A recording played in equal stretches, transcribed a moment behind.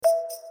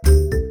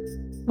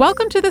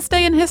Welcome to This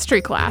Day in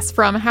History class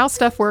from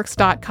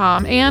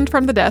HowStuffWorks.com and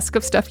from the desk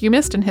of Stuff You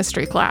Missed in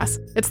History class.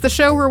 It's the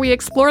show where we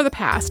explore the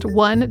past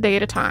one day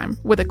at a time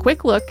with a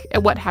quick look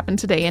at what happened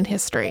today in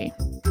history.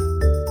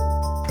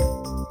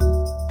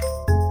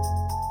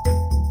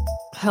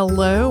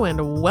 Hello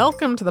and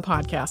welcome to the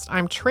podcast.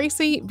 I'm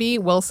Tracy V.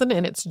 Wilson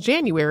and it's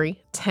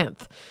January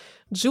 10th.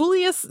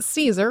 Julius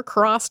Caesar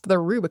crossed the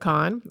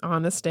Rubicon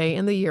on this day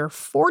in the year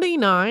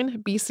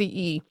 49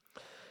 BCE.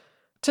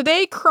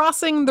 Today,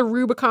 crossing the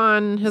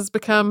Rubicon has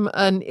become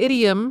an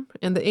idiom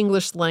in the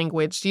English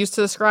language used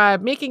to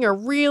describe making a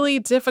really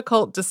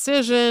difficult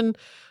decision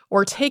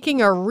or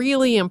taking a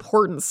really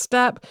important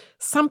step,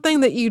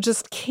 something that you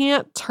just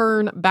can't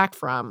turn back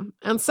from.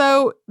 And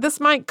so this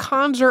might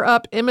conjure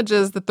up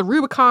images that the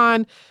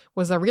Rubicon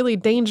was a really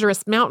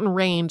dangerous mountain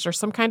range or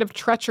some kind of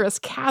treacherous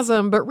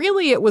chasm, but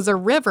really it was a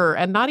river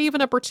and not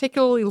even a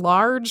particularly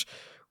large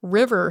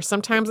river.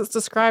 Sometimes it's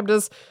described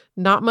as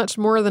not much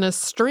more than a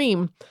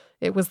stream.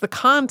 It was the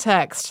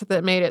context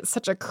that made it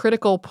such a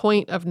critical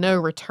point of no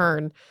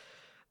return.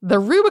 The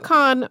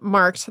Rubicon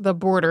marked the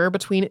border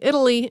between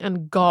Italy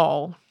and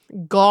Gaul.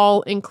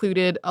 Gaul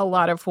included a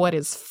lot of what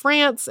is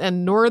France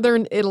and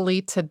northern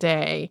Italy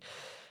today.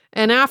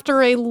 And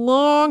after a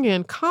long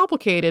and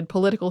complicated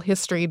political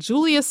history,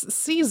 Julius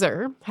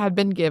Caesar had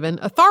been given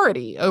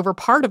authority over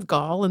part of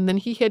Gaul, and then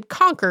he had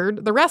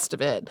conquered the rest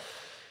of it.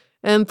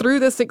 And through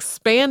this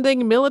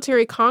expanding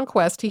military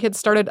conquest, he had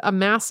started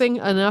amassing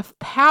enough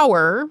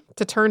power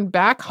to turn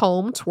back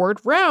home toward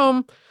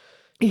Rome.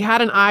 He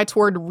had an eye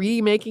toward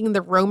remaking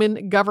the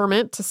Roman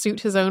government to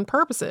suit his own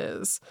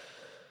purposes.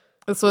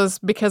 This was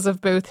because of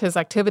both his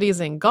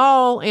activities in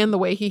Gaul and the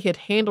way he had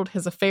handled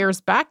his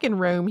affairs back in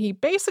Rome. He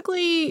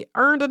basically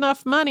earned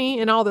enough money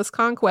in all this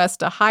conquest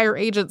to hire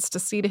agents to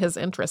see to his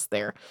interests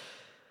there.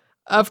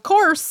 Of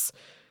course,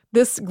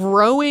 this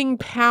growing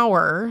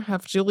power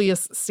of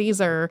Julius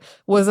Caesar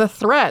was a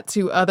threat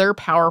to other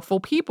powerful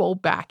people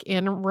back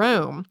in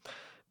Rome.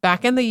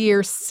 Back in the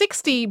year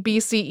 60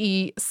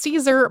 BCE,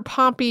 Caesar,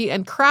 Pompey,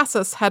 and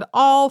Crassus had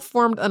all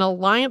formed an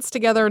alliance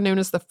together known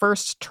as the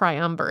First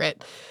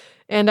Triumvirate.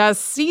 And as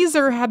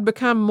Caesar had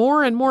become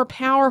more and more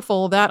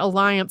powerful, that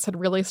alliance had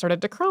really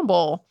started to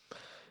crumble.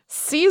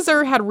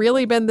 Caesar had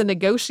really been the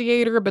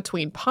negotiator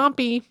between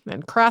Pompey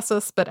and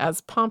Crassus, but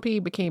as Pompey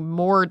became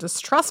more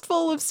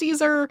distrustful of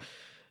Caesar,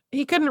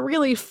 he couldn't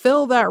really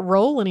fill that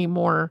role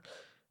anymore.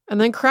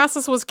 And then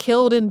Crassus was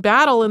killed in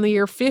battle in the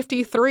year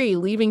 53,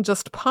 leaving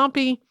just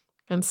Pompey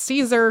and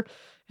Caesar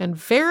and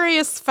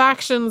various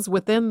factions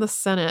within the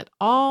Senate,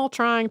 all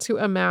trying to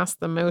amass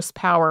the most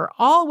power,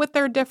 all with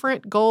their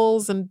different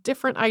goals and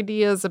different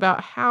ideas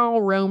about how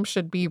Rome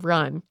should be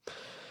run.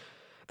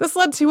 This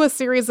led to a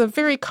series of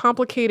very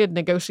complicated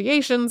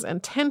negotiations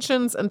and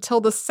tensions until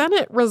the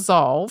Senate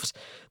resolved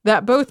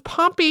that both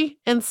Pompey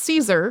and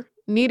Caesar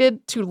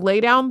needed to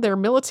lay down their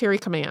military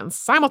commands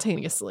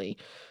simultaneously.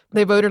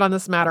 They voted on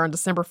this matter on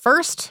December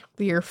 1st,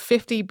 the year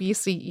 50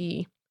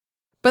 BCE.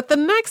 But the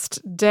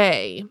next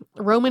day,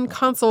 Roman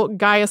consul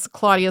Gaius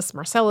Claudius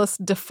Marcellus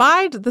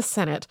defied the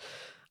Senate,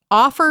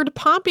 offered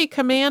Pompey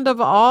command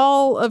of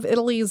all of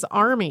Italy's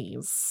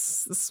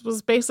armies. This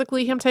was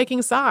basically him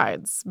taking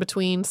sides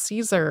between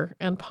Caesar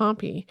and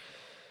Pompey.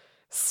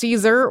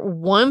 Caesar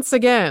once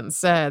again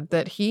said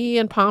that he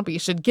and Pompey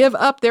should give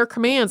up their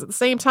commands at the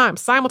same time,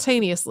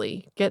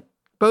 simultaneously, get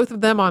both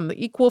of them on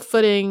the equal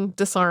footing,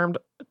 disarmed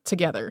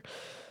together.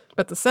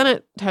 But the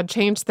Senate had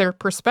changed their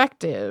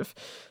perspective.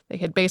 They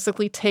had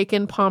basically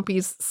taken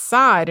Pompey's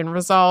side and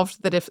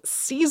resolved that if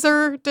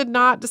Caesar did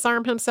not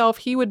disarm himself,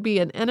 he would be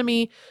an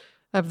enemy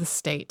of the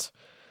state.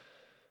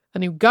 A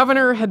new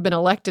governor had been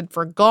elected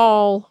for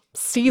Gaul.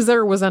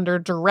 Caesar was under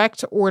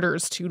direct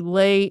orders to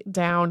lay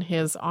down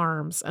his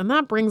arms. And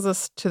that brings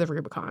us to the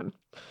Rubicon.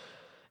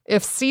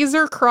 If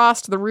Caesar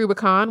crossed the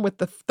Rubicon with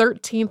the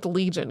 13th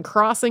Legion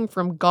crossing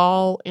from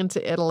Gaul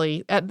into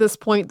Italy, at this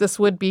point, this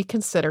would be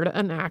considered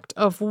an act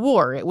of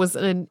war. It was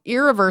an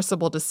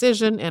irreversible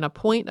decision and a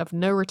point of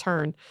no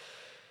return.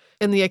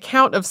 In the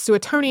account of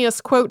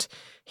Suetonius, quote,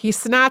 "He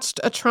snatched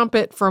a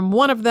trumpet from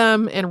one of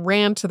them and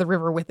ran to the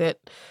river with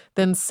it.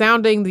 Then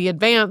sounding the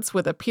advance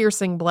with a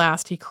piercing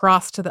blast, he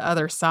crossed to the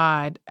other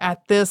side.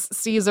 At this,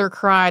 Caesar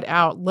cried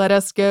out, 'Let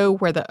us go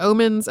where the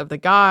omens of the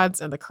gods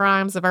and the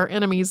crimes of our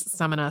enemies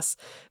summon us.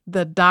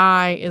 The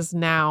die is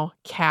now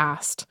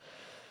cast.'"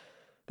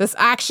 This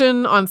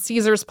action on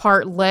Caesar's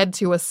part led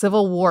to a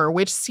civil war,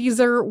 which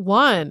Caesar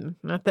won.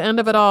 At the end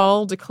of it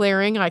all,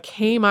 declaring, "I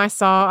came, I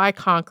saw, I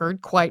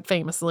conquered," quite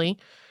famously.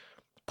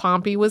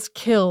 Pompey was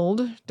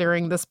killed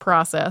during this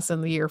process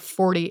in the year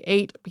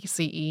 48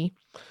 BCE.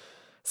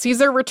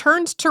 Caesar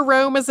returned to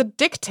Rome as a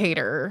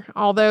dictator,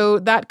 although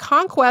that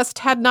conquest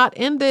had not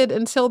ended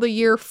until the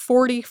year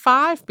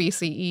 45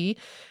 BCE,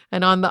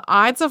 and on the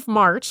Ides of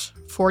March,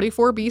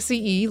 44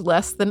 BCE,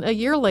 less than a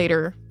year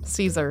later,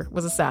 Caesar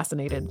was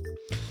assassinated.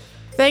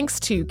 Thanks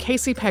to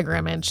Casey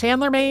Pegram and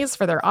Chandler Mays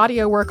for their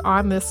audio work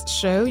on this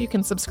show. You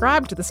can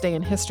subscribe to This Day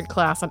in History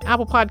class on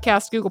Apple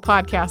Podcasts, Google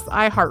Podcasts, the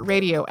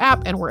iHeartRadio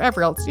app, and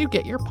wherever else you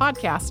get your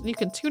podcasts. And you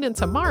can tune in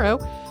tomorrow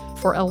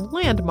for a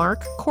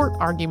landmark court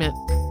argument.